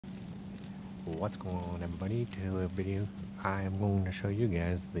What's going on, everybody? To a video, I am going to show you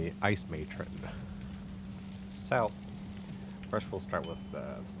guys the Ice Maiden. So, first we'll start with the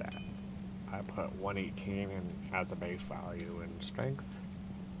stats. I put 118 in as a base value in strength.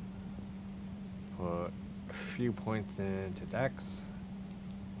 Put a few points into dex,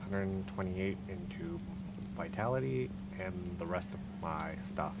 128 into vitality, and the rest of my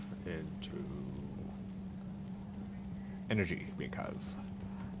stuff into energy, because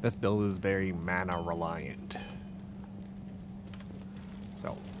this build is very mana reliant.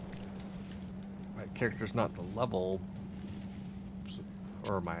 So, my character's not the level,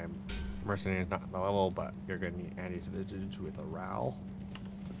 or my mercenary is not the level, but you're going to need anti-visage with a Row,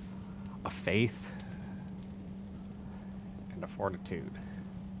 a Faith, and a Fortitude.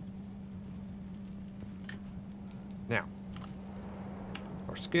 Now,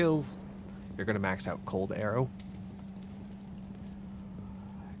 for skills, you're going to max out Cold Arrow.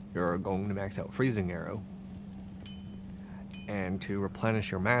 You're going to max out Freezing Arrow. And to replenish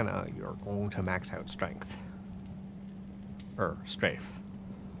your mana, you're going to max out Strength. Or Strafe.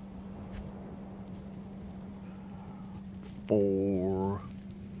 For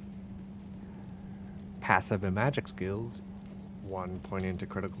passive and magic skills, 1 point into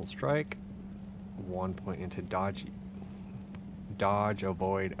Critical Strike, 1 point into Dodge,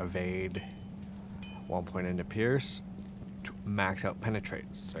 Avoid, Evade, 1 point into Pierce, to max out Penetrate,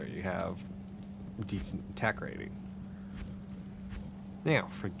 so you have decent attack rating. Now,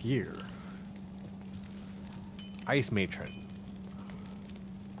 for gear. Ice Maiden.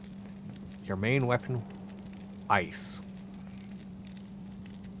 Your main weapon, Ice.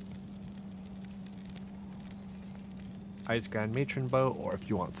 Ice Grand Matron Bow, or if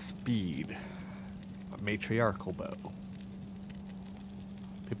you want speed, a Matriarchal Bow.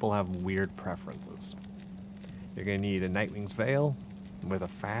 People have weird preferences. You're going to need a Nightwing's Veil with a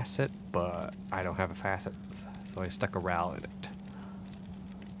facet, but I don't have a facet, so I stuck a Ral in it.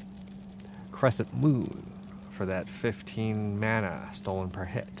 Crescent Moon for that 15 mana stolen per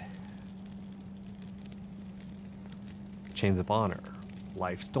hit. Chains of Honor,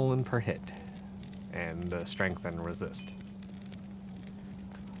 life stolen per hit, and strength and resist.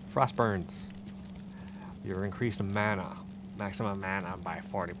 Frostburns, you're increasing mana, maximum mana by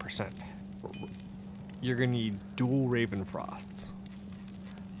 40%. You're gonna need dual Raven Frosts.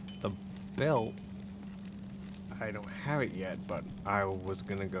 The belt, I don't have it yet, but I was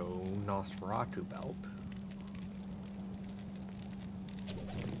gonna go Nosferatu belt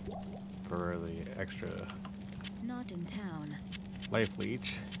for the extra. Not in town. Life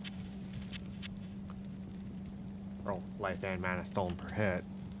Leech. Or life and mana stolen per hit.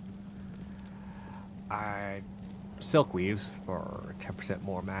 Silk Weaves for 10%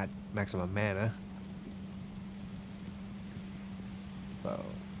 more maximum mana. So,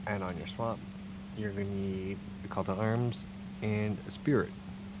 and on your swamp, you're gonna need a Call to Arms and a Spirit.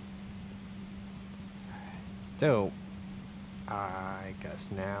 So, I guess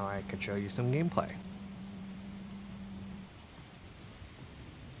now I could show you some gameplay.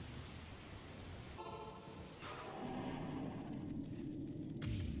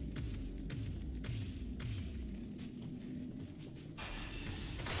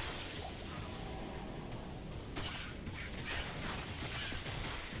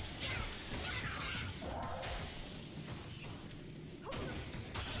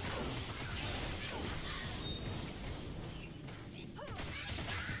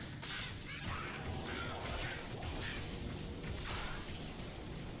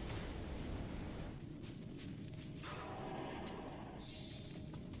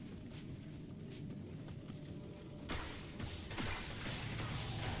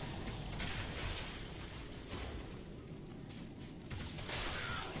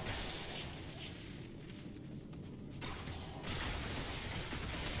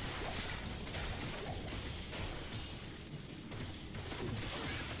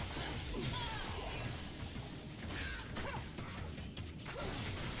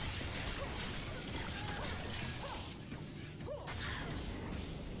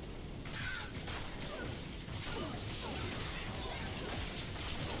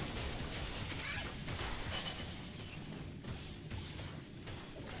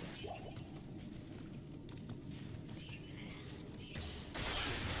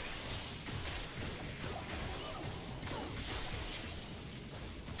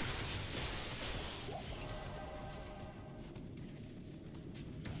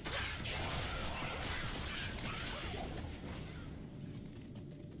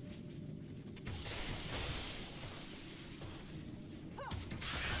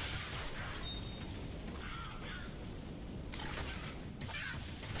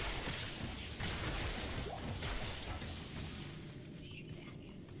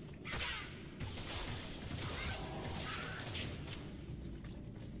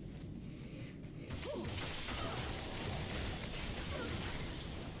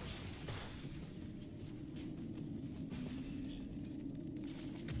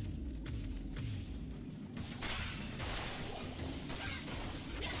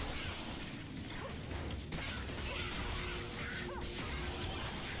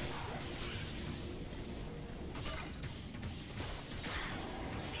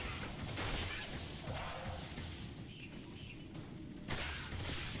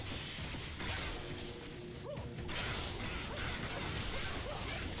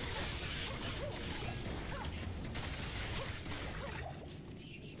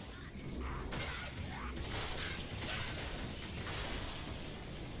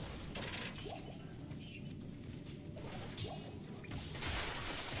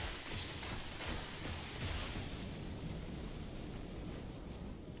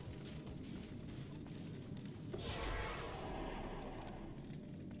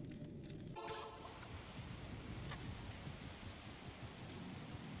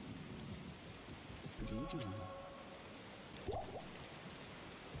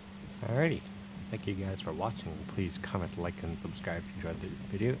 Alrighty. Thank you guys for watching. Please comment, like, and subscribe if you enjoyed the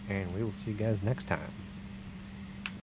video, and we will see you guys next time.